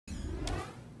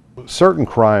Certain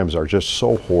crimes are just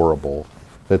so horrible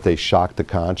that they shock the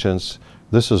conscience.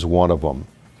 This is one of them.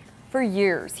 For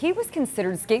years, he was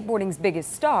considered skateboarding's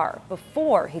biggest star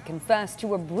before he confessed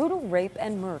to a brutal rape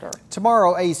and murder.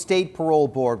 Tomorrow, a state parole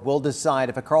board will decide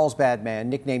if a Carlsbad man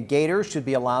nicknamed Gator should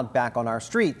be allowed back on our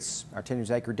streets. Our 10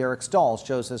 News anchor Derek Stahl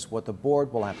shows us what the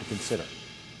board will have to consider.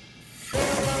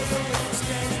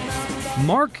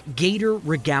 Mark Gator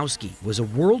Rogowski was a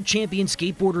world champion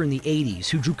skateboarder in the 80s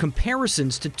who drew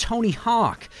comparisons to Tony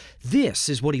Hawk. This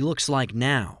is what he looks like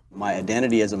now. My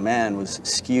identity as a man was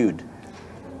skewed.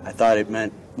 I thought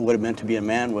what it meant to be a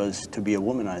man was to be a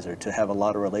womanizer, to have a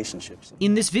lot of relationships.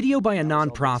 In this video by a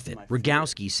nonprofit,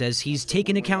 Rogowski says he's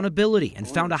taken accountability and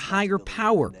found a higher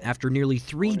power after nearly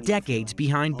 3 decades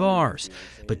behind bars.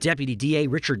 But Deputy DA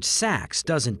Richard Sachs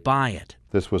doesn't buy it.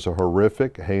 This was a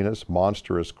horrific, heinous,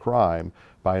 monstrous crime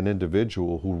by an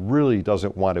individual who really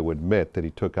doesn't want to admit that he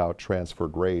took out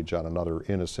transferred rage on another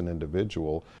innocent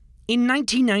individual. In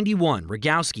 1991,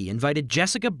 Rogowski invited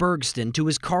Jessica Bergston to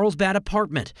his Carlsbad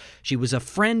apartment. She was a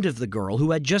friend of the girl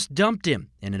who had just dumped him,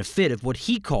 and in a fit of what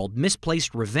he called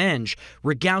misplaced revenge,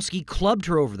 Rogowski clubbed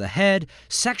her over the head,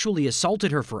 sexually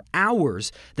assaulted her for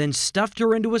hours, then stuffed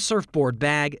her into a surfboard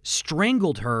bag,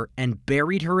 strangled her, and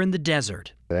buried her in the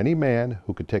desert. Any man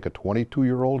who could take a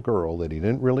 22-year-old girl that he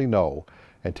didn't really know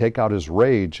and take out his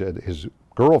rage at his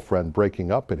girlfriend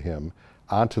breaking up at him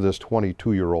onto this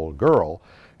 22-year-old girl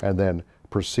and then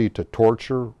proceed to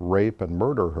torture, rape, and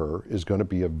murder her is going to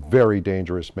be a very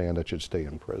dangerous man that should stay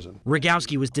in prison.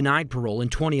 Rogowski was denied parole in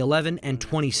 2011 and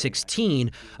 2016.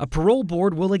 A parole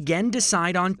board will again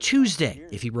decide on Tuesday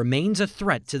if he remains a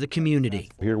threat to the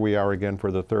community. Here we are again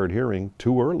for the third hearing,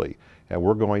 too early, and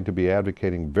we're going to be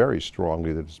advocating very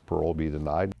strongly that his parole be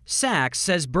denied. Sachs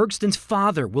says Bergston's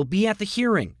father will be at the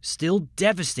hearing, still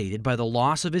devastated by the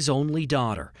loss of his only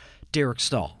daughter. Derek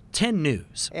Stahl, 10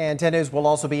 News. And 10 News will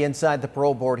also be inside the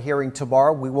parole board hearing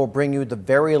tomorrow. We will bring you the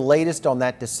very latest on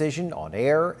that decision on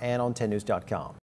air and on 10news.com.